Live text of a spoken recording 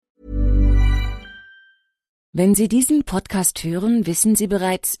Wenn Sie diesen Podcast hören, wissen Sie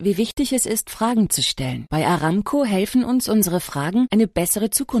bereits, wie wichtig es ist, Fragen zu stellen. Bei Aramco helfen uns unsere Fragen, eine bessere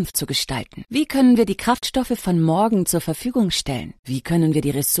Zukunft zu gestalten. Wie können wir die Kraftstoffe von morgen zur Verfügung stellen? Wie können wir die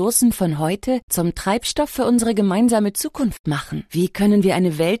Ressourcen von heute zum Treibstoff für unsere gemeinsame Zukunft machen? Wie können wir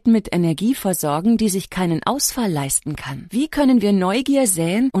eine Welt mit Energie versorgen, die sich keinen Ausfall leisten kann? Wie können wir Neugier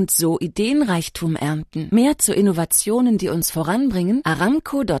säen und so Ideenreichtum ernten? Mehr zu Innovationen, die uns voranbringen?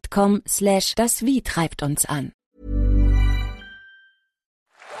 aramco.com/das-Wie treibt uns an.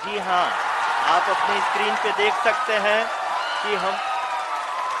 जी हाँ, आप अपनी screen पे देख सकते हैं कि हम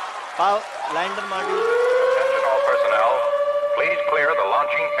lander module. Attention all personnel, please clear the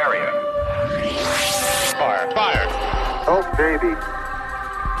launching area. Fire. Oh, baby.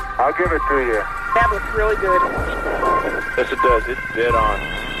 I'll give it to you. That looks really good. Yes, it does. It's dead on.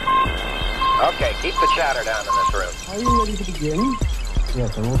 Okay, keep the chatter down in this room. Are you ready to begin?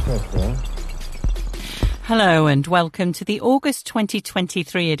 Yes, I'm all set, sir. Hello and welcome to the August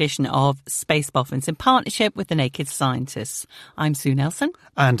 2023 edition of Space Boffins in partnership with the Naked Scientists. I'm Sue Nelson.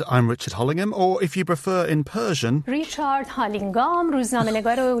 And I'm Richard Hollingham, or if you prefer in Persian... ریچارد هالینگام،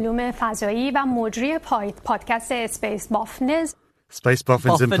 روزنامه‌نگار علوم فضایی و مجری پادکست اسپیس بافنز. Space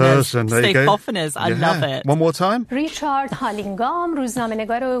Boffins in Persian, there you go. Boffins, I love it. One more time. ریچارد هالینگام،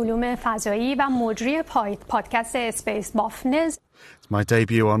 روزنامه‌نگار علوم فضایی و مجری پادکست اسپیس بافنز. It's my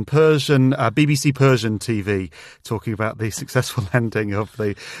debut on Persian, BBC Persian TV, talking about the successful landing of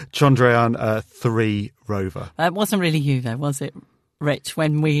the Chandrayaan-3 rover. It wasn't really you, though, was it, Rich,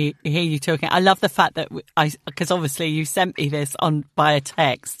 when we hear you talking? I love the fact that, because obviously you sent me this by a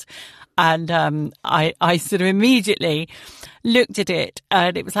text, and I sort of immediately looked at it,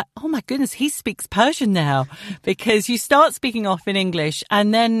 and it was like, oh my goodness, he speaks Persian now, because you start speaking off in English,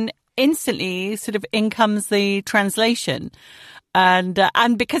 and then instantly sort of in comes the translation. And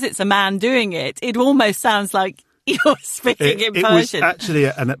because it's a man doing it, it almost sounds like you're speaking in Persian. It was actually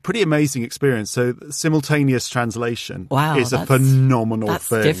a pretty amazing experience. So simultaneous translation is a phenomenal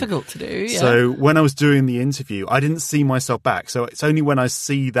thing. That's difficult to do, yeah. So when I was doing the interview, I didn't see myself back. So it's only when I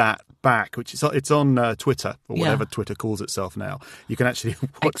see that back, which is it's on Twitter, or whatever Twitter calls itself now. You can actually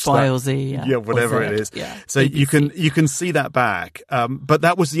watch X, Y, or Z, whatever it is. Yeah. So you can see that back. But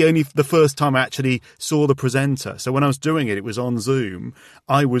that was the first time I actually saw the presenter. So when I was doing it, it was on Zoom.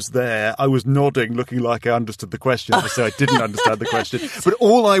 I was there. I was nodding, looking like I understood the question. So I didn't understand the question. But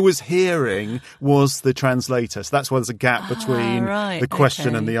all I was hearing was the translator. So that's why there's a gap between the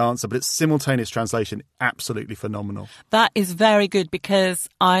question and the answer. But it's simultaneous translation. Absolutely phenomenal. That is very good, because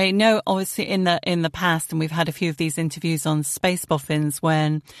I know obviously in the past, and we've had a few of these interviews on Space Boffins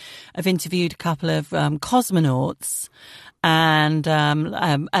when I've interviewed a couple of cosmonauts, and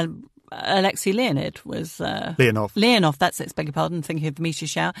Alexei Leonid was... Leonov, that's it, beg your pardon, thinking of the Misha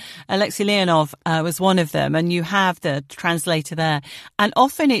Shao. Alexei Leonov was one of them, and you have the translator there. And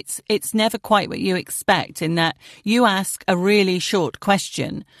often it's never quite what you expect, in that you ask a really short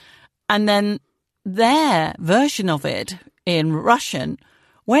question, and then their version of it in Russian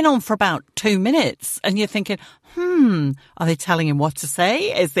went on for about 2 minutes, and you're thinking, are they telling him what to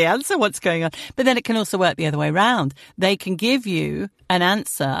say? Is the answer what's going on? But then it can also work the other way around. They can give you an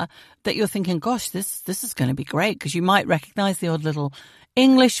answer that you're thinking, gosh, this is going to be great, because you might recognize the odd little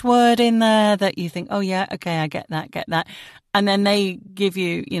English word in there that you think, oh yeah, okay, I get that. And then they give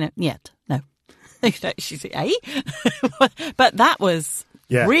you, niet, no. She said, eh? But that was...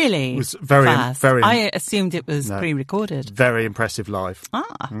 Yeah, really? It was very fast. I assumed it was pre-recorded. Very impressive live.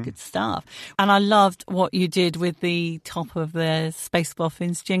 Good stuff. And I loved what you did with the top of the Space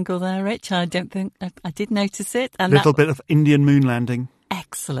Boffins jingle there, Rich. I don't think I did notice it. A little bit of Indian moon landing.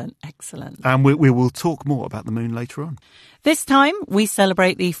 Excellent. And we will talk more about the moon later on. This time, we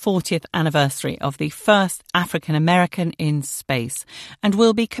celebrate the 40th anniversary of the first African American in space. And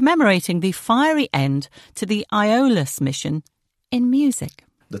we'll be commemorating the fiery end to the Aeolus mission in music.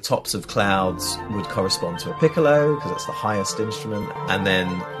 The tops of clouds would correspond to a piccolo, because that's the highest instrument, and then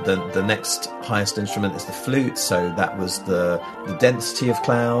the next highest instrument is the flute, so that was the density of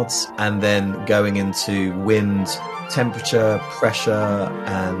clouds, and then going into wind, temperature, pressure,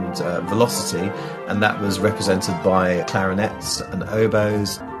 and velocity, and that was represented by clarinets and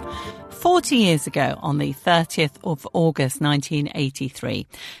oboes. 40 years ago, on the 30th of August 1983,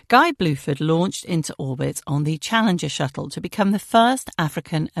 Guy Bluford launched into orbit on the Challenger shuttle to become the first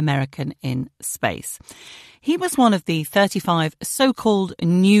African American in space. He was one of the 35 so-called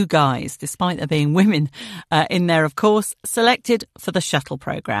new guys, despite there being women in there, of course, selected for the shuttle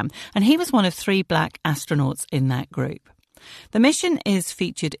program. And he was one of 3 black astronauts in that group. The mission is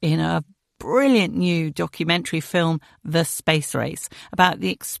featured in a brilliant new documentary film, The Space Race, about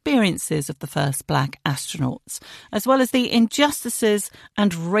the experiences of the first black astronauts, as well as the injustices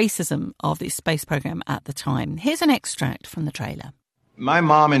and racism of the space program at the time. Here's an extract from the trailer. My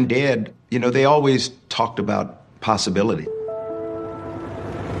mom and dad, they always talked about possibility.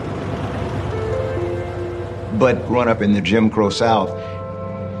 But growing up in the Jim Crow South,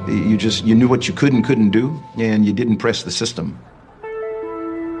 you knew what you could and couldn't do, and you didn't press the system.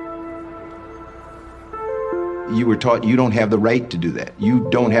 You were taught you don't have the right to do that. You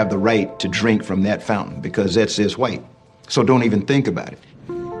don't have the right to drink from that fountain because that says white. So don't even think about it.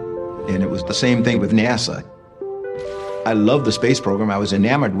 And it was the same thing with NASA. I loved the space program. I was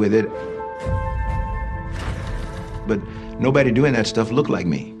enamored with it. But nobody doing that stuff looked like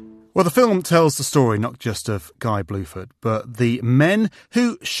me. Well, the film tells the story not just of Guy Bluford, but the men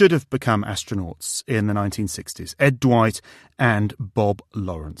who should have become astronauts in the 1960s, Ed Dwight and Bob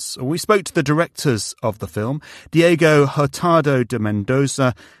Lawrence. We spoke to the directors of the film, Diego Hurtado de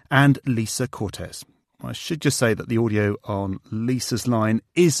Mendoza and Lisa Cortez. I should just say that the audio on Lisa's line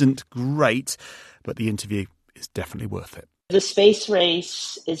isn't great, but the interview is definitely worth it. The Space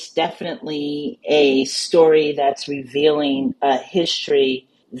Race is definitely a story that's revealing a history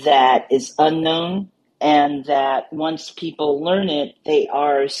that is unknown, and that once people learn it, they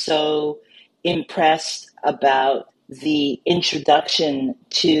are so impressed about the introduction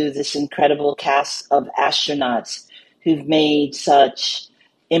to this incredible cast of astronauts who've made such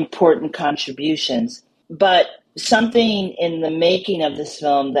important contributions. But something in the making of this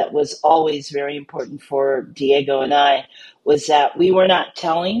film that was always very important for Diego and I was that we were not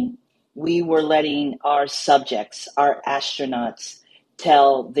telling, we were letting our subjects, our astronauts,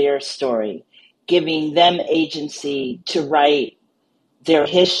 tell their story, giving them agency to write their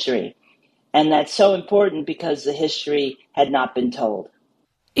history. And that's so important because the history had not been told.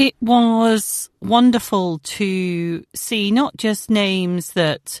 It was wonderful to see not just names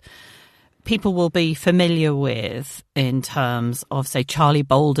that people will be familiar with in terms of, say, Charlie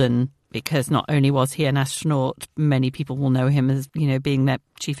Bolden, because not only was he an astronaut, many people will know him as, being their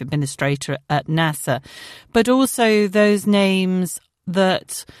chief administrator at NASA, but also those names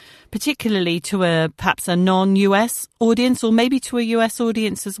that, particularly to perhaps a non-US audience, or maybe to a US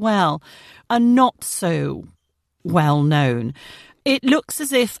audience as well, are not so well known. It looks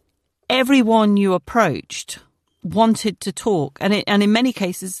as if everyone you approached wanted to talk, and in many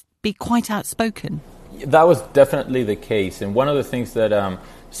cases be quite outspoken. That was definitely the case, and one of the things that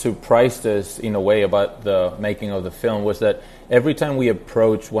surprised us in a way about the making of the film was that every time we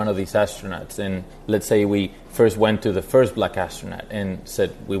approached one of these astronauts, and let's say we first went to the first black astronaut and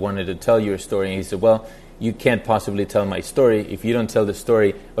said, we wanted to tell your story, and he said, well, you can't possibly tell my story if you don't tell the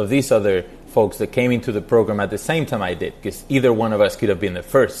story of these other folks that came into the program at the same time I did, because either one of us could have been the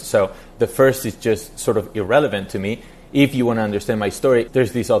first. So the first is just sort of irrelevant to me. If you want to understand my story,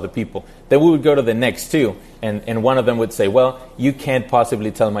 there's these other people. Then we would go to the next two, and one of them would say, well, you can't possibly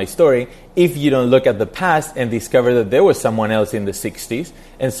tell my story if you don't look at the past and discover that there was someone else in the 60s.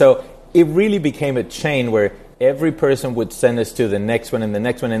 And so it really became a chain where every person would send us to the next one and the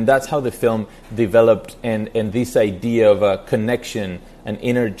next one, and that's how the film developed, and this idea of a connection, an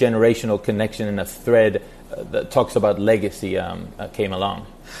intergenerational connection and a thread that talks about legacy came along.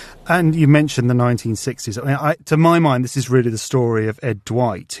 And you mentioned the 1960s. I mean, to my mind, this is really the story of Ed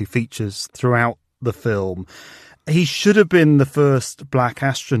Dwight, who features throughout the film. He should have been the first black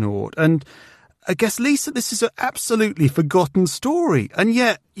astronaut. And I guess, Lisa, this is an absolutely forgotten story. And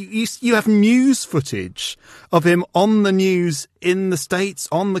yet you have news footage of him on the news in the States,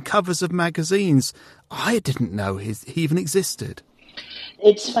 on the covers of magazines. I didn't know he even existed.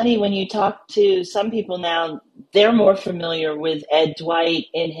 It's funny when you talk to some people now, they're more familiar with Ed Dwight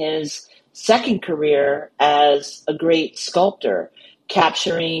in his second career as a great sculptor,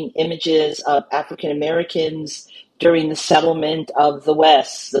 capturing images of African Americans during the settlement of the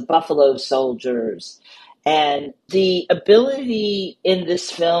West, the Buffalo Soldiers. And the ability in this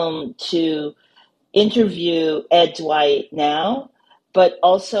film to interview Ed Dwight now, but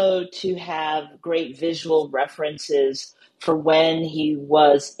also to have great visual references for when he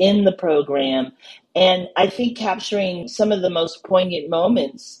was in the program. And I think capturing some of the most poignant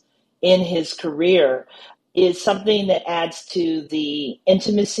moments in his career is something that adds to the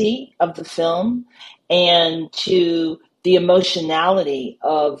intimacy of the film and to the emotionality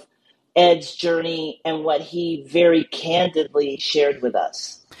of Ed's journey and what he very candidly shared with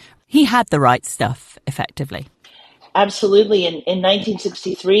us. He had the right stuff, effectively. Absolutely. In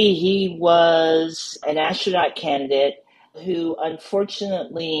 1963, he was an astronaut candidate who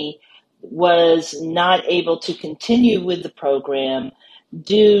unfortunately was not able to continue with the program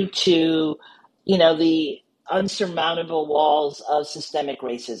due to, the unsurmountable walls of systemic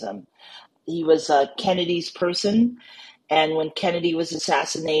racism. He was Kennedy's person, and when Kennedy was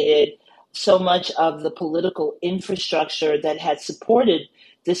assassinated, so much of the political infrastructure that had supported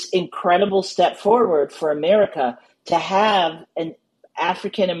this incredible step forward for America to have an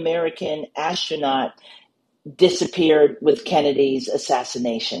African-American astronaut disappeared with Kennedy's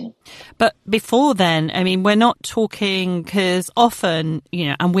assassination. But before then, I mean, we're not talking, because often,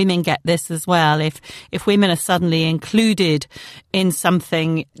 and women get this as well, if women are suddenly included in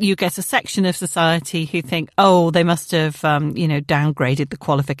something, you get a section of society who think, oh, they must have, downgraded the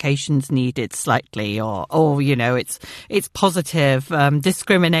qualifications needed slightly, or it's positive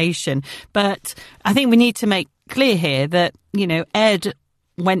discrimination. But I think we need to make clear here that, Ed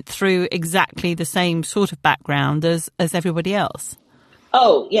went through exactly the same sort of background as everybody else.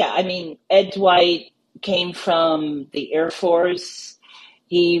 Oh, yeah. I mean, Ed Dwight came from the Air Force.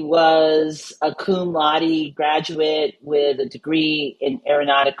 He was a cum laude graduate with a degree in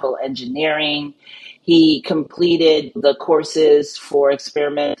aeronautical engineering. He completed the courses for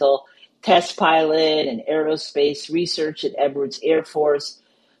experimental test pilot and aerospace research at Edwards Air Force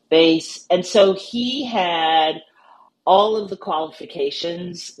Base. And so he had all of the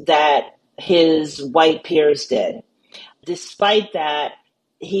qualifications that his white peers did. Despite that,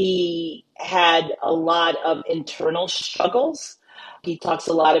 he had a lot of internal struggles. He talks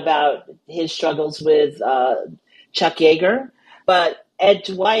a lot about his struggles with Chuck Yeager, but Ed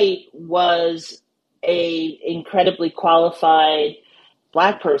Dwight was an incredibly qualified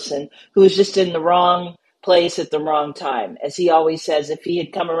Black person who was just in the wrong place at the wrong time. As he always says, if he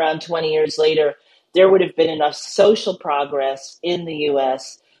had come around 20 years later, there would have been enough social progress in the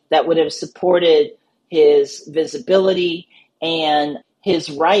U.S. that would have supported his visibility and his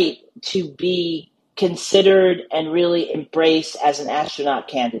right to be considered and really embraced as an astronaut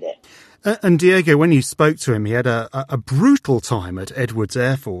candidate. And Diego, when you spoke to him, he had a brutal time at Edwards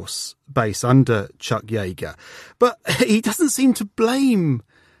Air Force Base under Chuck Yeager. But he doesn't seem to blame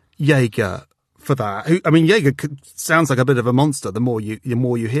Yeager for that. I mean, Yeager sounds like a bit of a monster the more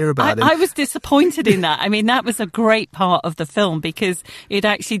you hear about him. I was disappointed in that. I mean, that was a great part of the film because it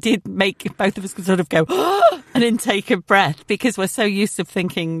actually did make both of us sort of go and then take a breath, because we're so used to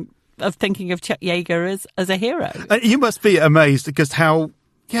thinking of Chuck Yeager as a hero. You must be amazed because how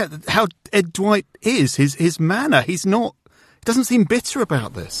Ed Dwight is, his manner. He doesn't seem bitter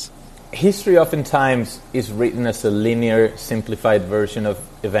about this. History oftentimes is written as a linear, simplified version of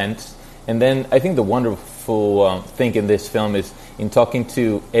events. And then I think the wonderful thing in this film is in talking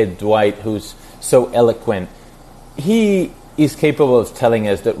to Ed Dwight, who's so eloquent, he is capable of telling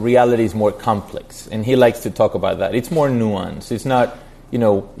us that reality is more complex. And he likes to talk about that. It's more nuanced. It's not,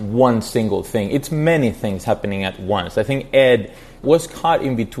 one single thing. It's many things happening at once. I think Ed was caught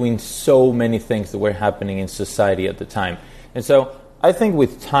in between so many things that were happening in society at the time. And so I think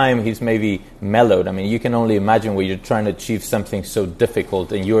with time, he's maybe mellowed. I mean, you can only imagine where you're trying to achieve something so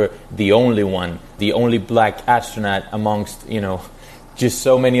difficult and you're the only one, the only Black astronaut amongst, just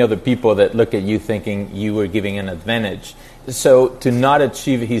so many other people that look at you thinking you were giving an advantage. So to not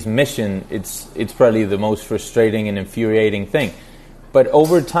achieve his mission, it's probably the most frustrating and infuriating thing. But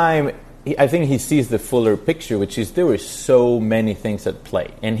over time, I think he sees the fuller picture, which is there were so many things at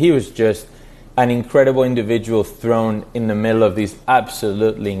play. And he was just an incredible individual thrown in the middle of these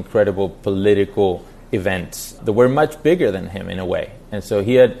absolutely incredible political events that were much bigger than him in a way. And so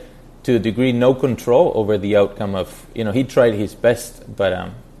he had, to a degree, no control over the outcome of, he tried his best,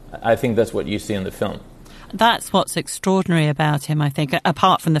 but I think that's what you see in the film. That's what's extraordinary about him, I think,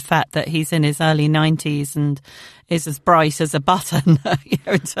 apart from the fact that he's in his early 90s and is as bright as a button,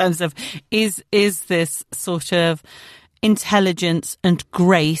 in terms of is this sort of intelligence and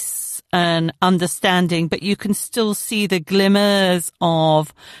grace and understanding, but you can still see the glimmers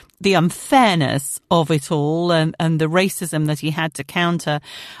of the unfairness of it all and the racism that he had to counter.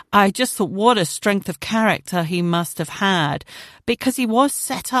 I just thought what a strength of character he must have had, because he was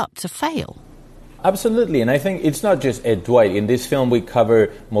set up to fail. Absolutely, and I think it's not just Ed Dwight. In this film, we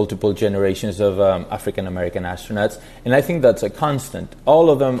cover multiple generations of African-American astronauts, and I think that's a constant.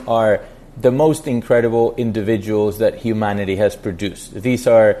 All of them are the most incredible individuals that humanity has produced. These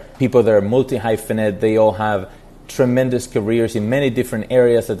are people that are multi-hyphenate. They all have tremendous careers in many different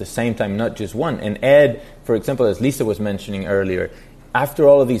areas at the same time, not just one. And Ed, for example, as Lisa was mentioning earlier, after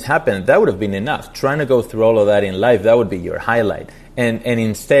all of these happened, that would have been enough. Trying to go through all of that in life, that would be your highlight. And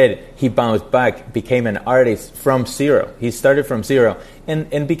instead, he bounced back, became an artist from zero. He started from zero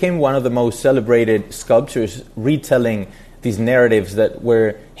and became one of the most celebrated sculptors, retelling these narratives that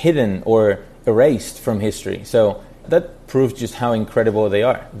were hidden or erased from history. So that proves just how incredible they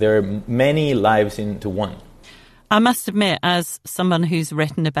are. There are many lives into one. I must admit, as someone who's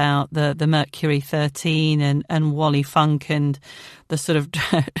written about the Mercury 13 and Wally Funk and the sort of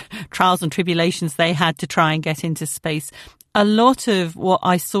trials and tribulations they had to try and get into space, a lot of what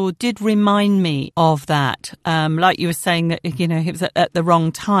I saw did remind me of that. Like you were saying that, it was at the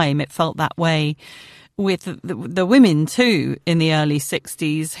wrong time. It felt that way with the women too in the early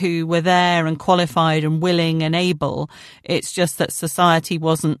 60s who were there and qualified and willing and able. It's just that society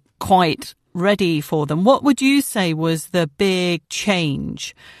wasn't quite ready for them. What would you say was the big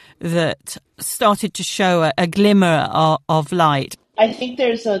change that started to show a glimmer of light? I think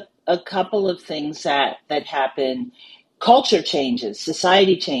there's a couple of things that happen. Culture changes,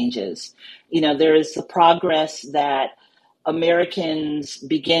 society changes. There is the progress that Americans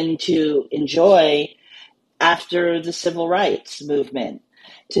begin to enjoy after the civil rights movement.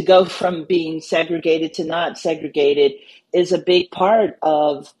 To go from being segregated to not segregated is a big part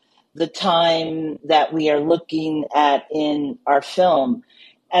of the time that we are looking at in our film.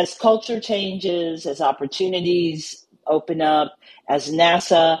 As culture changes, as opportunities open up, as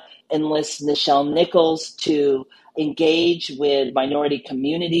NASA enlists Nichelle Nichols to engage with minority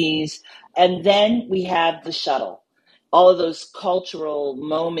communities, and then we have the shuttle. All of those cultural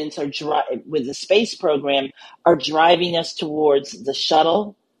moments with the space program are driving us towards the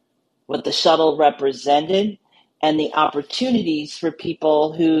shuttle, what the shuttle represented, and the opportunities for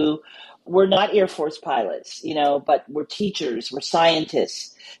people who were not Air Force pilots, but were teachers, were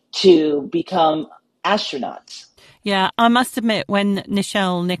scientists, to become astronauts. Yeah, I must admit, when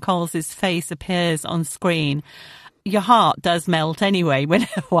Nichelle Nichols' face appears on screen, your heart does melt anyway.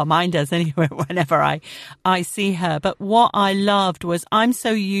 Mine does anyway, whenever I see her. But what I loved was I'm so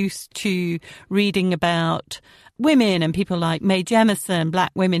used to reading about women and people like Mae Jemison,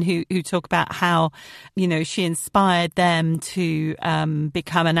 black women who talk about how, she inspired them to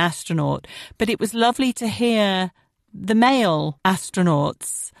become an astronaut. But it was lovely to hear the male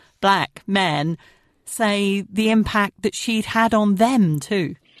astronauts, black men, say the impact that she'd had on them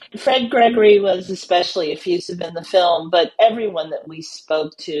too. Fred Gregory was especially effusive in the film, but everyone that we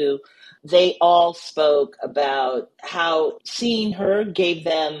spoke to, they all spoke about how seeing her gave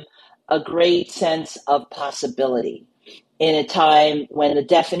them a great sense of possibility in a time when the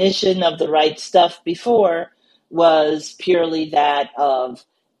definition of the right stuff before was purely that of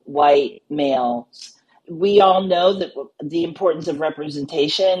white males. We all know that the importance of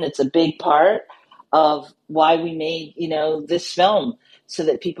representation, it's a big part of why we made, this film, so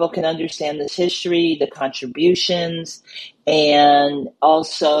that people can understand this history, the contributions, and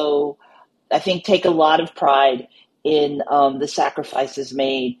also, I think, take a lot of pride in the sacrifices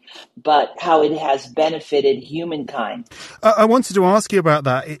made, but how it has benefited humankind. I wanted to ask you about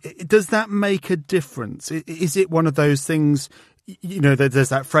that. Does that make a difference? Is it one of those things, there's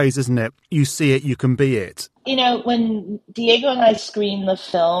that phrase, isn't it? You see it, you can be it. When Diego and I screen the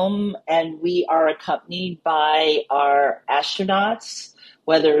film and we are accompanied by our astronauts,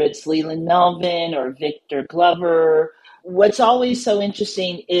 whether it's Leland Melvin or Victor Glover, what's always so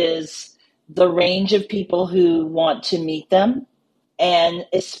interesting is the range of people who want to meet them, and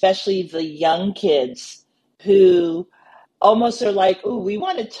especially the young kids who almost are like, "Ooh, we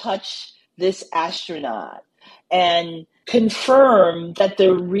want to touch this astronaut and confirm that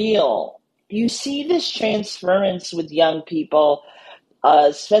they're real." You see this transference with young people,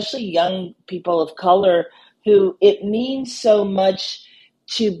 especially young people of color, who it means so much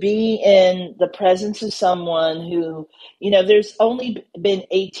to be in the presence of someone who, there's only been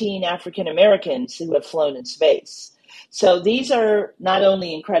 18 African Americans who have flown in space. So these are not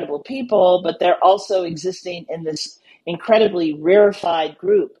only incredible people, but they're also existing in this incredibly rarefied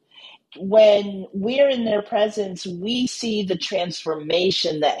group. When we're in their presence, we see the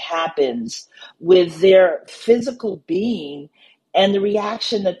transformation that happens with their physical being and the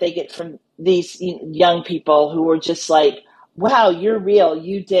reaction that they get from these young people who are just like, "Wow, you're real,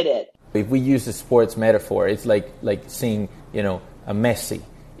 you did it." If we use a sports metaphor, it's like seeing, a Messi.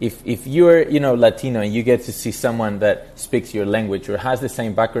 If you're, Latino and you get to see someone that speaks your language or has the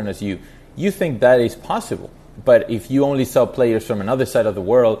same background as you think that is possible. But if you only saw players from another side of the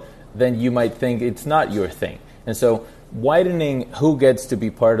world, then you might think it's not your thing. And so widening who gets to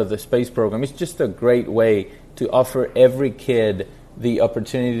be part of the space program is just a great way to offer every kid the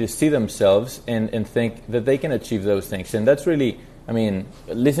opportunity to see themselves and think that they can achieve those things. And that's really,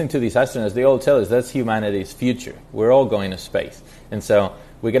 listening to these astronauts, they all tell us that's humanity's future. We're all going to space. And so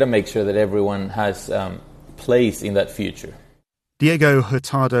we got to make sure that everyone has place in that future. Diego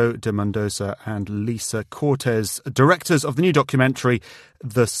Hurtado de Mendoza and Lisa Cortez, directors of the new documentary,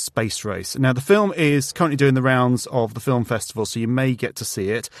 The Space Race. Now, the film is currently doing the rounds of the film festival, so you may get to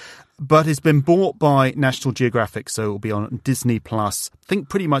see it. But it's been bought by National Geographic, so it will be on Disney Plus, I think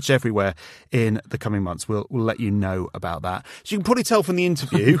pretty much everywhere in the coming months. We'll let you know about that. So you can probably tell from the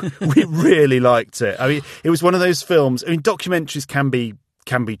interview, we really liked it. I mean, it was one of those films. I mean, documentaries can be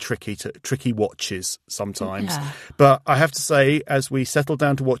tricky watches sometimes. Yeah. But I have to say, as we settled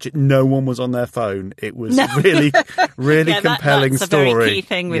down to watch it, no one was on their phone. It was really compelling that's story. That's a very key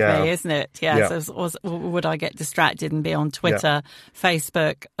thing with me, isn't it? Yeah. So would I get distracted and be on Twitter,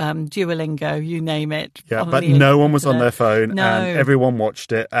 Facebook, Duolingo, you name it? Yeah, but no one was on their phone and everyone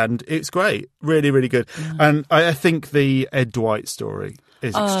watched it, and it's great. Really, really good. Yeah. And I think the Ed Dwight story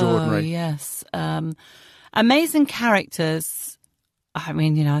is extraordinary. Yes. Amazing characters. I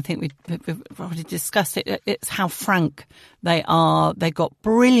mean, I think we've already discussed it. It's how frank they are. They got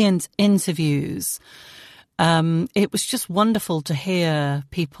brilliant interviews. It was just wonderful to hear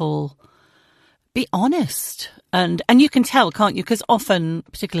people be honest. And you can tell, can't you? Because often,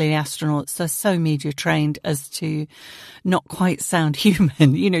 particularly astronauts, they're so media trained as to not quite sound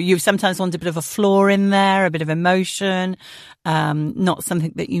human. You sometimes want a bit of a flaw in there, a bit of emotion, not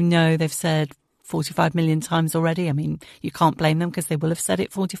something that they've said 45 million times already. I mean, you can't blame them because they will have said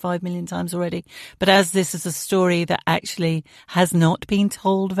it 45 million times already. But as this is a story that actually has not been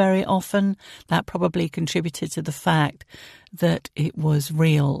told very often, that probably contributed to the fact that it was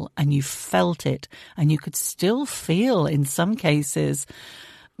real and you felt it, and you could still feel in some cases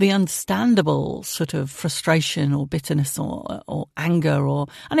the understandable sort of frustration or bitterness or anger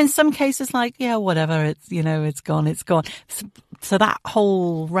and in some cases like, yeah, whatever, it's, it's gone. So that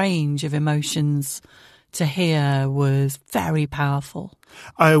whole range of emotions to hear was very powerful.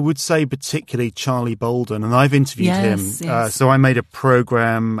 I would say particularly Charlie Bolden, and I've interviewed him. Yes. So I made a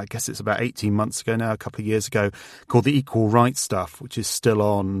programme, I guess it's about 18 months ago now, a couple of years ago, called The Equal Rights Stuff, which is still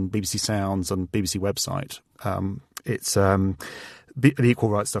on BBC Sounds and BBC website. It's the Equal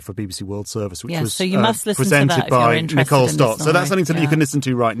Rights Stuff for BBC World Service, which was so you must listen presented to that by if you're interested Nicole in Stott. this So that's something that you can yeah. listen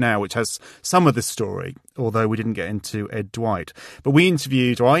to right now, which has some of this story, although we didn't get into Ed Dwight. But I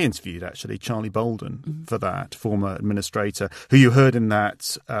interviewed actually Charlie Bolden for that, former administrator, who you heard in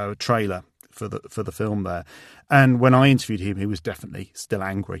that trailer for the film there. And when I interviewed him, he was definitely still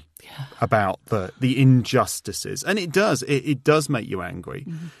angry about the injustices. And it does make you angry.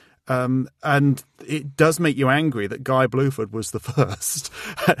 Mm-hmm. And it does make you angry that Guy Bluford was the first.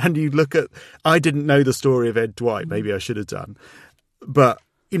 And you look at, I didn't know the story of Ed Dwight, maybe I should have done. But,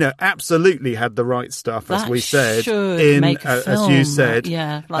 absolutely had the right stuff, as we said. As you said.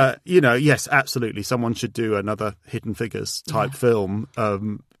 Yes, absolutely. Someone should do another Hidden Figures type film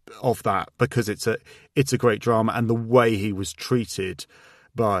of that, because it's a great drama, and the way he was treated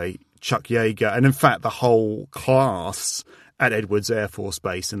by Chuck Yeager, and in fact the whole class at Edwards Air Force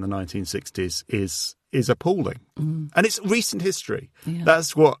Base in the 1960s is appalling. And it's recent history. Yeah.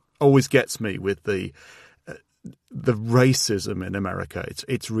 That's what always gets me with the racism in America.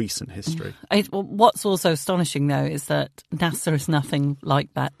 It's recent history. What's also astonishing, though, is that NASA is nothing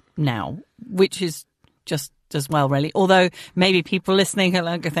like that now, which is just as well, really. Although maybe people listening are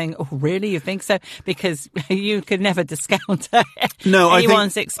like saying, "Oh, really? You think so?" Because you could never discount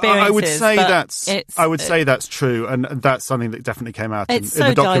anyone's experiences. I would say that's true, and that's something that definitely came out in so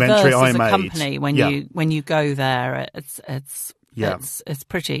the documentary I made. Company when you go there, it's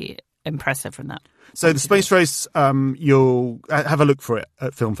pretty impressive from that. So the Space Race, you'll have a look for it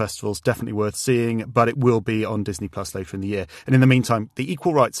at film festivals. Definitely worth seeing, but it will be on Disney Plus later in the year. And in the meantime, the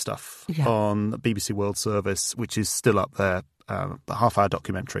Equal Rights Stuff on BBC World Service, which is still up there, a half-hour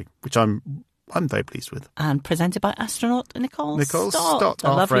documentary, which I'm very pleased with. And presented by astronaut Nicole Stott.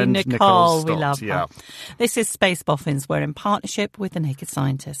 Our lovely friend Nicole Stott. We love her. This is Space Boffins. We're in partnership with the Naked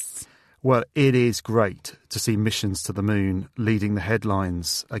Scientists. Well, it is great to see missions to the moon leading the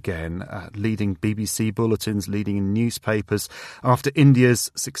headlines again, leading BBC bulletins, leading in newspapers after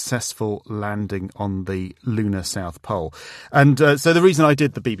India's successful landing on the lunar South Pole. And so the reason I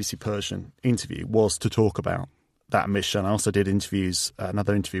did the BBC Persian interview was to talk about that mission. I also did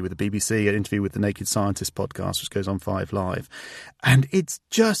another interview with the BBC, an interview with the Naked Scientist podcast, which goes on 5 Live. And it's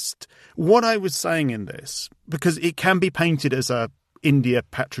just what I was saying in this, because it can be painted as a India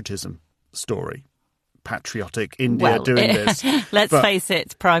patriotism story. Patriotic India doing this. Let's face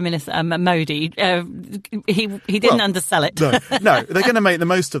it, Prime Minister Modi, he didn't undersell it. No, they're going to make the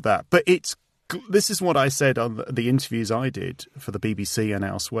most of that. But this is what I said on the interviews I did for the BBC and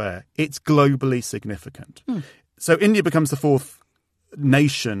elsewhere. It's globally significant. So India becomes the 4th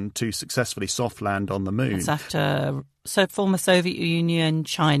nation to successfully soft land on the moon. It's after So former Soviet Union,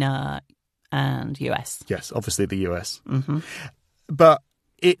 China, and US. Yes, obviously the US. Mm-hmm. But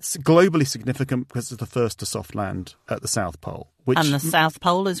it's globally significant because it's the first to soft land at the South Pole. And the South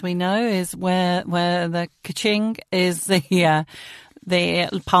Pole, as we know, is where the Kaching is.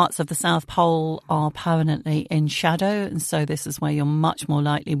 The parts of the South Pole are permanently in shadow, and so this is where you're much more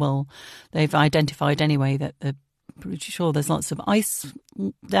likely. Well, they've identified anyway that pretty sure there's lots of ice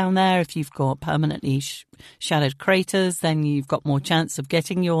down there. If you've got permanently shadowed craters, then you've got more chance of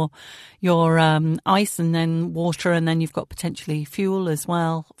getting your ice and then water, and then you've got potentially fuel as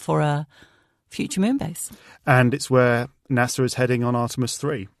well for a future moon base. And it's where NASA is heading on Artemis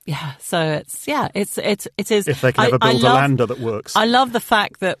 3. Yeah, so it is. If they can ever build a lander that works. I love the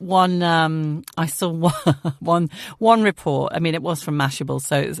fact that I saw one report. I mean, it was from Mashable,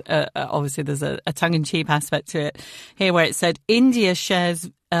 so it's, obviously there's a tongue-in-cheek aspect to it here, where it said India shares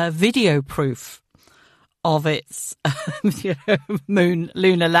video proof of its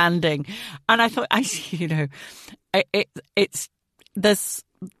lunar landing, and I thought, actually, it's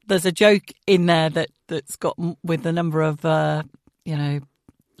there's a joke in there that's got with the number of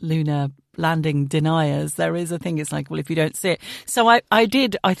lunar landing deniers. There is a thing. It's like, well, if you don't see it. So I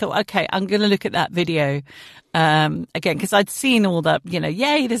thought, okay, I'm going to look at that video again, because I'd seen all that,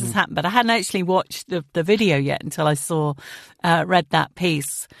 yay, this has happened, but I hadn't actually watched the video yet until I read that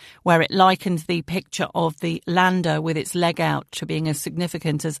piece where it likened the picture of the lander with its leg out to being as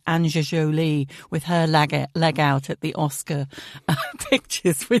significant as Angelina Jolie with her leg out at the Oscar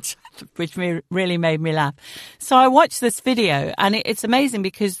pictures, which really made me laugh. So I watched this video, and it's amazing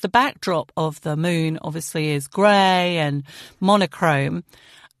because the backdrop of the moon obviously is grey and monochrome,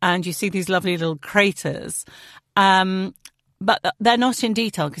 and you see these lovely little craters. But they're not in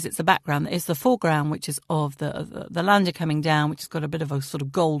detail because it's the background. It's the foreground, which is of the lander coming down, which has got a bit of a sort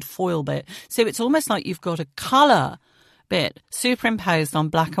of gold foil bit. So it's almost like you've got a colour bit superimposed on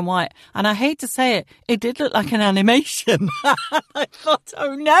black and white. And I hate to say it, it did look like an animation. I thought,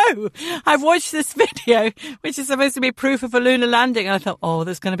 oh no, I've watched this video, which is supposed to be proof of a lunar landing. And I thought, oh,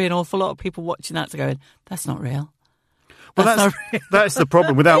 there's going to be an awful lot of people watching that going, that's not real. Well, that's the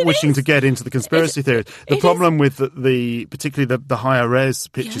problem. Without wishing to get into the conspiracy theories, the problem with particularly the higher res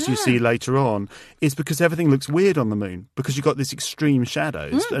pictures you see later on is because everything looks weird on the moon because you've got these extreme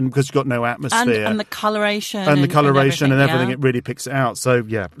shadows and because you've got no atmosphere and the coloration and everything. It really picks it out. So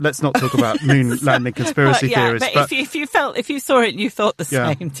let's not talk about moon landing conspiracy theories. But if you saw it and you thought the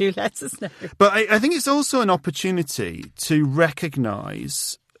same, do let us know. But I think it's also an opportunity to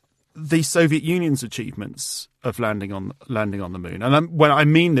recognise the Soviet Union's achievements of landing on the moon. And when I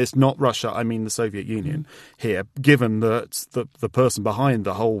mean this, not Russia, I mean the Soviet Union here, given that the person behind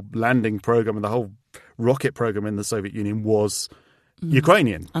the whole landing program and the whole rocket program in the Soviet Union was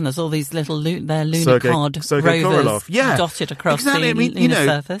Ukrainian. And there's all these little lunar cod rovers dotted across the lunar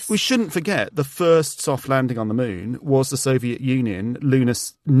surface. We shouldn't forget the first soft landing on the moon was the Soviet Union, Luna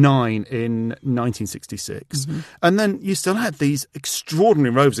 9 in 1966. And then you still had these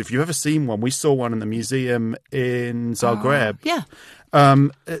extraordinary rovers. If you've ever seen one, we saw one in the museum in Zagreb.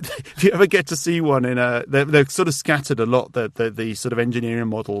 If you ever get to see one they're sort of scattered a lot, the sort of engineering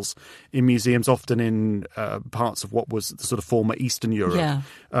models in museums, often in parts of what was the sort of former Eastern Europe,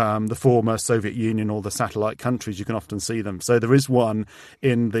 the former Soviet Union, or the satellite countries. You can often see them. So there is one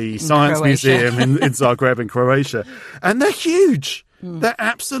in the Science Museum in Zagreb in Croatia, and they're huge. They're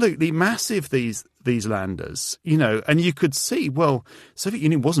absolutely massive, these landers, and you could see, well, Soviet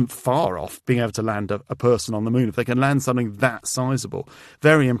Union wasn't far off being able to land a person on the moon if they can land something that sizable.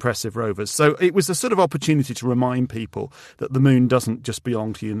 Very impressive rovers. So it was a sort of opportunity to remind people that the moon doesn't just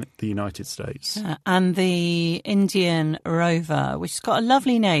belong to the United States. Yeah, and the Indian rover, which has got a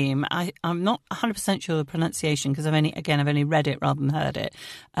lovely name. I'm not 100% sure of the pronunciation because I've only read it rather than heard it.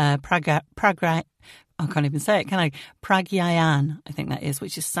 I can't even say it, can I? Pragyayan, I think that is,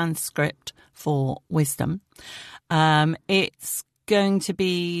 which is Sanskrit for wisdom. It's going to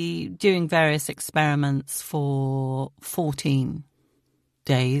be doing various experiments for 14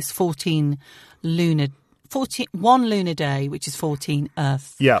 days, 1 lunar day, which is 14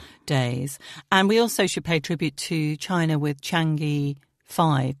 Earth days. And we also should pay tribute to China with Chang'e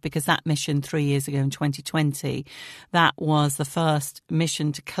 5, because that mission 3 years ago in 2020, that was the first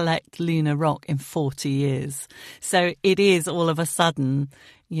mission to collect lunar rock in 40 years. So it is all of a sudden,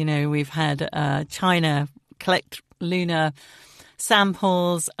 we've had China collect lunar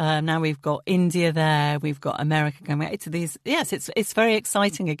samples. Now we've got India there. We've got America going to these. Yes, it's very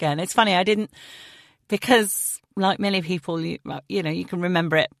exciting again. It's funny, because like many people, you can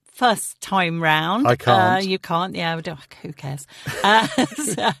remember it first time round. I can't. You can't. Yeah, who cares?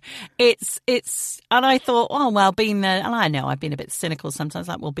 So it's, and I thought, oh, well, been there, and I know I've been a bit cynical sometimes,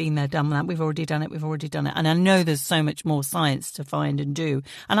 like, well, been there, done that. We've already done it. And I know there's so much more science to find and do.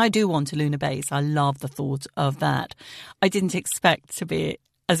 And I do want a lunar base. I love the thought of that. I didn't expect to be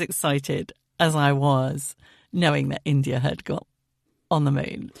as excited as I was knowing that India had got on the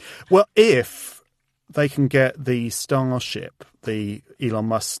moon. Well, if they can get the Starship, the Elon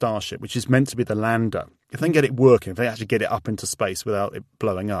Musk Starship, which is meant to be the lander, if they can get it working, if they actually get it up into space without it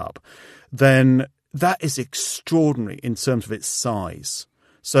blowing up, then that is extraordinary in terms of its size.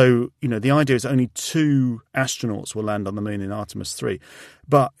 So, the idea is only 2 astronauts will land on the moon in Artemis 3.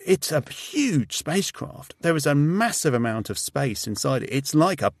 But it's a huge spacecraft. There is a massive amount of space inside it. It's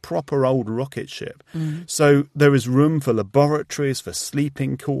like a proper old rocket ship. So there is room for laboratories, for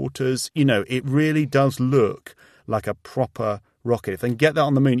sleeping quarters. It really does look like a proper rocket. If they can get that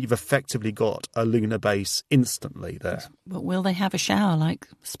on the moon, you've effectively got a lunar base instantly there. But will they have a shower like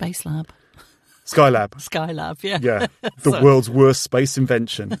Space Lab? Skylab, yeah. Yeah, the world's worst space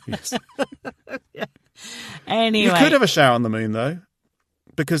invention. Yes. Yeah. Anyway. You could have a shower on the moon, though,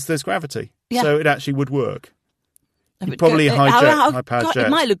 because there's gravity. Yeah. So it actually would work. You'd probably high-powered jets. It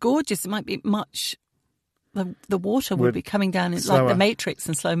might look gorgeous. It might be much... The water would be coming down in like the Matrix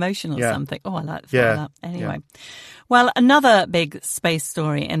in slow motion or something. Oh, I like that. Anyway. Yeah. Well, another big space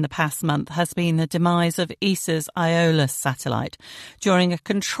story in the past month has been the demise of ESA's Aeolus satellite during a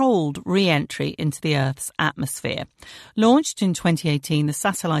controlled re-entry into the Earth's atmosphere. Launched in 2018, the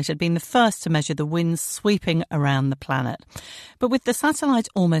satellite had been the first to measure the winds sweeping around the planet. But with the satellite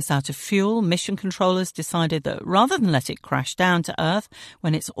almost out of fuel, mission controllers decided that rather than let it crash down to Earth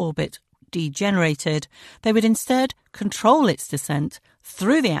when its orbit degenerated, they would instead control its descent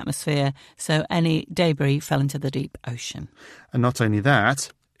through the atmosphere so any debris fell into the deep ocean. And not only that,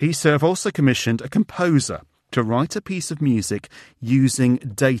 ESA have also commissioned a composer to write a piece of music using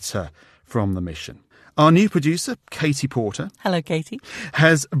data from the mission. Our new producer, Katie Porter. Hello, Katie.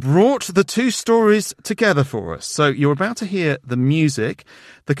 Has brought the 2 stories together for us. So you're about to hear the music,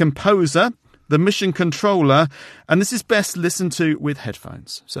 the composer, the mission controller, and this is best listened to with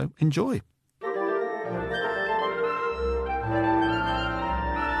headphones. So enjoy.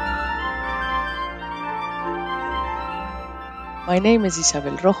 My name is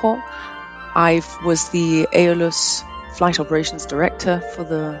Isabel Rojo. I was the Aeolus Flight Operations Director for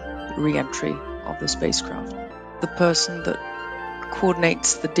the re-entry of the spacecraft. The person that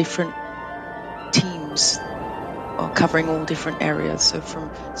coordinates the different teams covering all different areas, so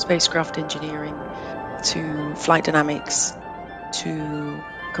from spacecraft engineering to flight dynamics to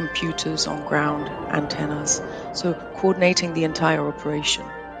computers on ground, antennas, so coordinating the entire operation.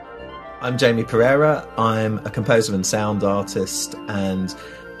 I'm Jamie Pereira. I'm a composer and sound artist, and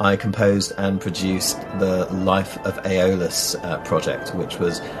I composed and produced the Life of Aeolus project, which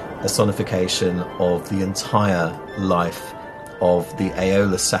was a sonification of the entire life of the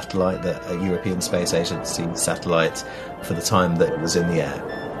Aeolus satellite, the European Space Agency satellite, for the time that it was in the air.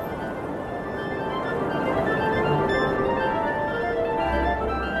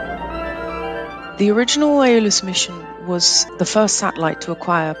 The original Aeolus mission was the first satellite to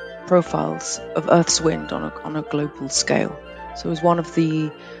acquire profiles of Earth's wind on a global scale. So it was one of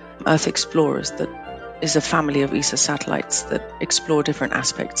the Earth explorers that is a family of ESA satellites that explore different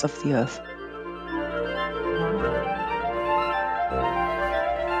aspects of the Earth.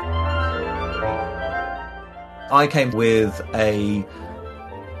 I came with a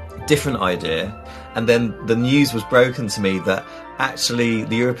different idea, and then the news was broken to me that actually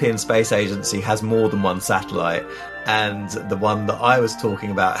the European Space Agency has more than one satellite, and the one that I was talking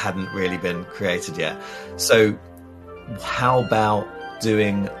about hadn't really been created yet. So how about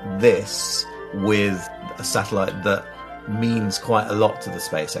doing this with a satellite that means quite a lot to the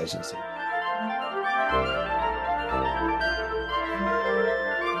Space Agency?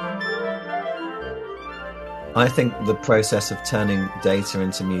 I think the process of turning data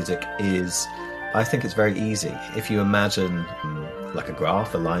into music I think it's very easy. If you imagine like a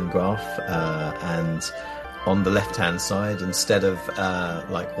graph, a line graph, and on the left-hand side, instead of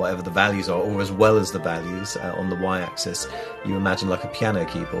like whatever the values are, or as well as the values on the y-axis, you imagine like a piano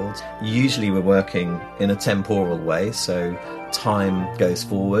keyboard. Usually we're working in a temporal way, so time goes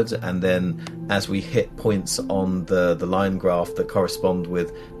forward, and then as we hit points on the line graph that correspond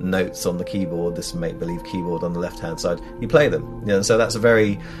with notes on the keyboard, this make-believe keyboard on the left-hand side, you play them. So that's a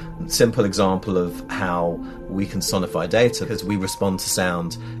very simple example of how we can sonify data, because we respond to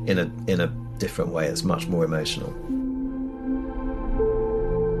sound in a different way. It's much more emotional.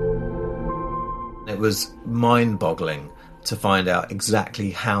 It was mind-boggling to find out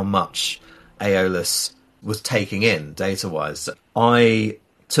exactly how much Aeolus was taking in data-wise. I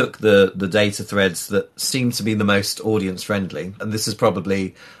took the data threads that seemed to be the most audience-friendly, and this is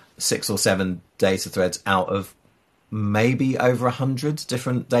probably 6 or 7 data threads out of maybe over 100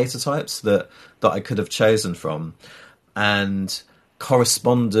 different data types that I could have chosen from, and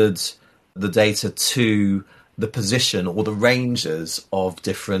corresponded the data to the position or the ranges of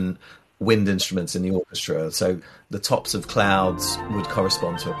different wind instruments in the orchestra. So the tops of clouds would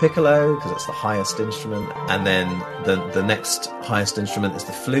correspond to a piccolo because it's the highest instrument, and then the next highest instrument is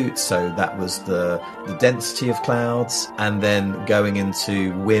the flute, so that was the density of clouds, and then going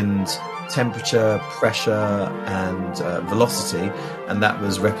into wind temperature, pressure and velocity, and that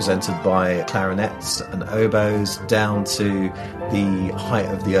was represented by clarinets and oboes down to the height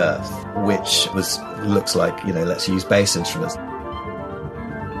of the earth, which looks like, let's use bass instruments.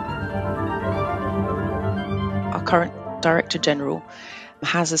 Our current Director General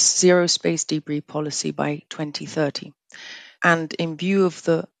has a zero space debris policy by 2030. And in view of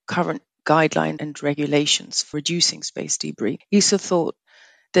the current guideline and regulations for reducing space debris, ESA thought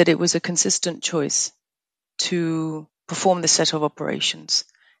that it was a consistent choice to perform this set of operations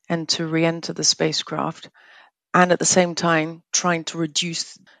and to re-enter the spacecraft, and at the same time trying to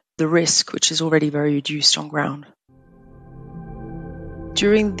reduce the risk, which is already very reduced on ground.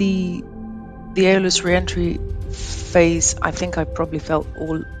 During the Aeolus re-entry phase, I think I probably felt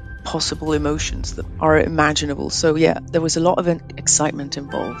all possible emotions that are imaginable. So yeah, there was a lot of excitement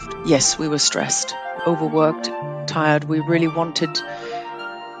involved. Yes, we were stressed, overworked, tired. We really wanted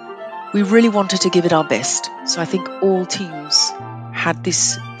to give it our best. So I think all teams had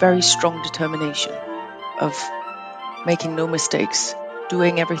this very strong determination of making no mistakes,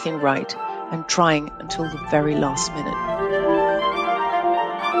 doing everything right, and trying until the very last minute.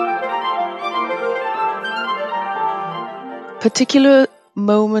 Particular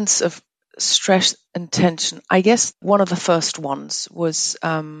moments of stress and tension. I guess one of the first ones was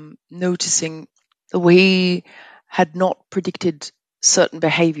noticing that we had not predicted certain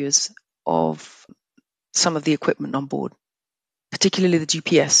behaviors of some of the equipment on board, particularly the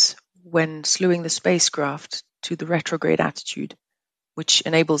GPS, when slewing the spacecraft to the retrograde attitude, which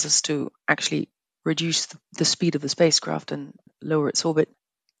enables us to actually reduce the speed of the spacecraft and lower its orbit.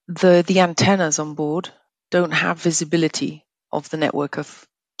 The antennas on board don't have visibility of the network of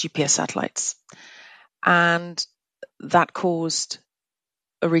GPS satellites, and that caused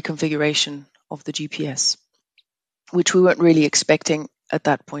a reconfiguration of the GPS, which we weren't really expecting at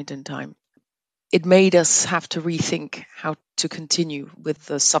that point in time. It made us have to rethink how to continue with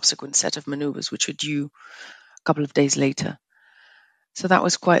the subsequent set of maneuvers, which were due a couple of days later. So that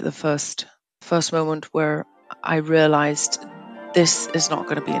was quite the first moment where I realized this is not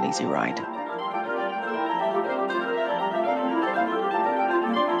going to be an easy ride.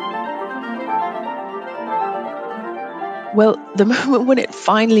 Well, the moment when it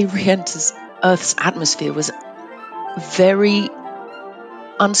finally re-enters Earth's atmosphere was very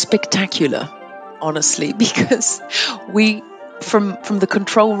unspectacular, honestly, because we, from the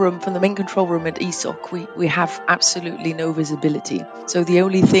control room, from the main control room at ESOC, we have absolutely no visibility. So the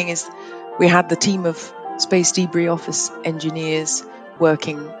only thing is we had the team of Space Debris Office engineers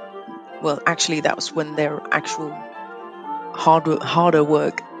working. Well, actually, that was when their actual harder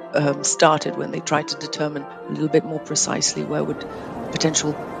work started, when they tried to determine a little bit more precisely where would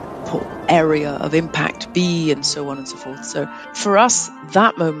potential area of impact be, and so on and so forth. So for us,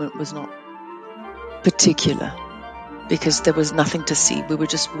 that moment was not particular because there was nothing to see. We were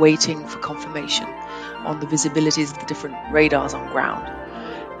just waiting for confirmation on the visibilities of the different radars on ground.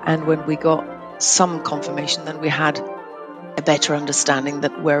 And when we got some confirmation, then we had a better understanding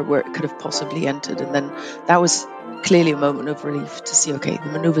that where it could have possibly entered. And then that was clearly a moment of relief to see, okay,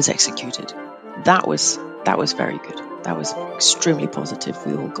 the maneuver's executed. That was very good. That was extremely positive.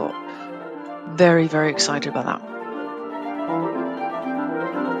 We all got very, very excited about that.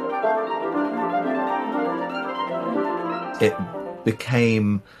 It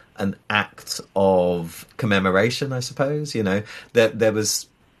became an act of commemoration, I suppose. There was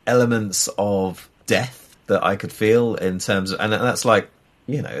elements of death that I could feel in terms of, and that's like,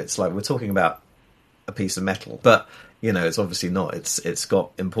 it's like we're talking about a piece of metal, but it's obviously not. It's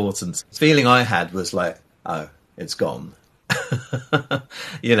got importance. The feeling I had was like, oh, it's gone. And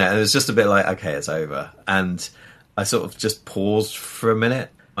it was just a bit like, okay, it's over. And I sort of just paused for a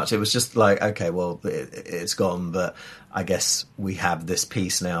minute. It was just like, okay, well, it's gone, but I guess we have this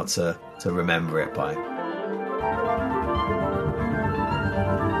piece now to remember it by.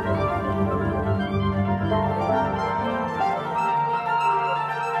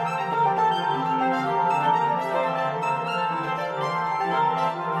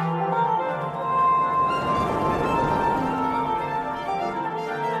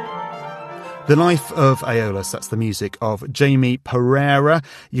 The Life of Aeolus, that's the music of Jamie Pereira.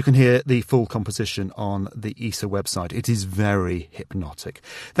 You can hear the full composition on the ESA website. It is very hypnotic.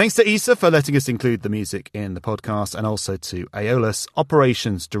 Thanks to ESA for letting us include the music in the podcast, and also to Aeolus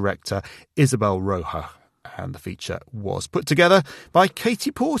Operations Director Isabel Roja. And the feature was put together by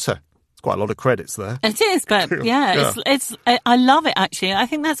Katie Porter. It's quite a lot of credits there. It is, but yeah. It's I love it, actually. I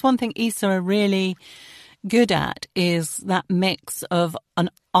think that's one thing ESA are really good at, is that mix of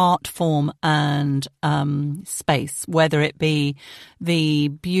an art form and space, whether it be the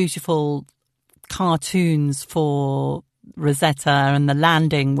beautiful cartoons for Rosetta and the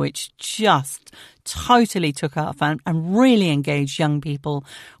landing, which just totally took off and really engaged young people,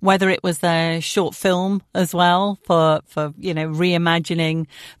 whether it was their short film as well for reimagining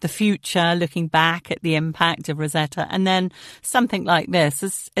the future, looking back at the impact of Rosetta, and then something like this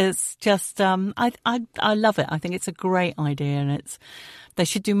is just I love it. I think it's a great idea, and they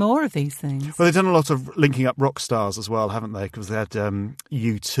should do more of these things. Well, they've done a lot of linking up rock stars as well, haven't they? Because they had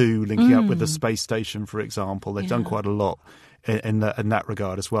U2 linking up with the space station, for example. They've done quite a lot in that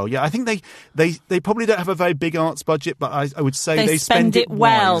regard as well. Yeah, I think they probably don't have a very big arts budget, but I would say they spend it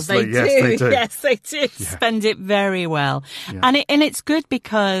well. Wisely. They do. Yes, they do. Spend it very well. Yeah. And it's good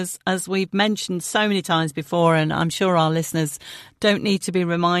because, as we've mentioned so many times before, and I'm sure our listeners don't need to be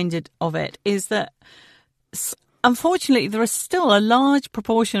reminded of it, is that unfortunately there is still a large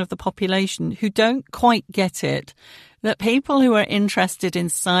proportion of the population who don't quite get it, that people who are interested in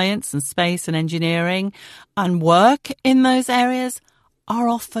science and space and engineering and work in those areas are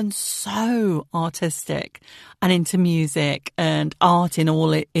often so artistic and into music and art in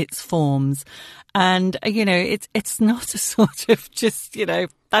all its forms. And, it's not a sort of just,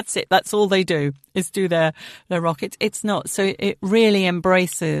 that's it. That's all they do is do their rockets. It's not. So it really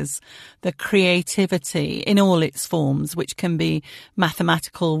embraces the creativity in all its forms, which can be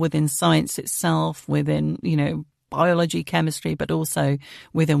mathematical within science itself, within, biology, chemistry, but also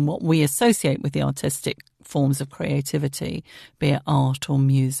within what we associate with the artistic forms of creativity, be it art or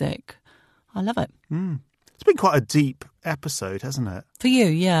music. I love it. It's been quite a deep episode, hasn't it? For you,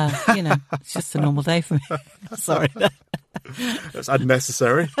 yeah. It's just a normal day for me. Sorry. That's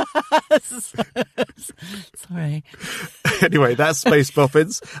unnecessary. Sorry. Anyway, that's Space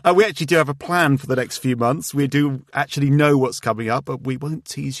Boffins. We actually do have a plan for the next few months. We do actually know what's coming up, but we won't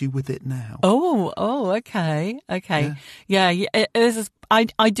tease you with it now. Oh, okay. Yeah.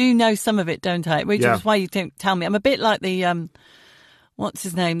 I do know some of it, don't I? Which is why you don't tell me. I'm a bit like the what's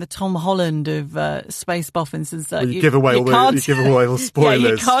his name? The Tom Holland of Space Boffins. You give away all the spoilers. Yeah,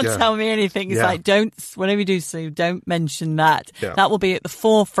 you can't tell me anything. It's like, whenever you do so, don't mention that. Yeah. That will be at the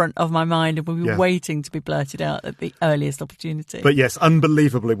forefront of my mind and we'll be waiting to be blurted out at the earliest opportunity. But yes,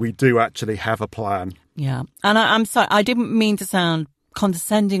 unbelievably, we do actually have a plan. Yeah. And I'm sorry, I didn't mean to sound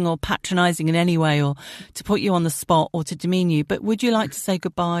condescending or patronising in any way, or to put you on the spot or to demean you, but would you like to say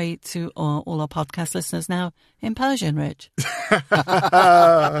goodbye to all our podcast listeners now in Persian, Rich? As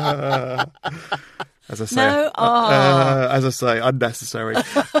I say, unnecessary.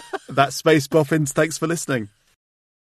 That's Space Boffins. Thanks for listening.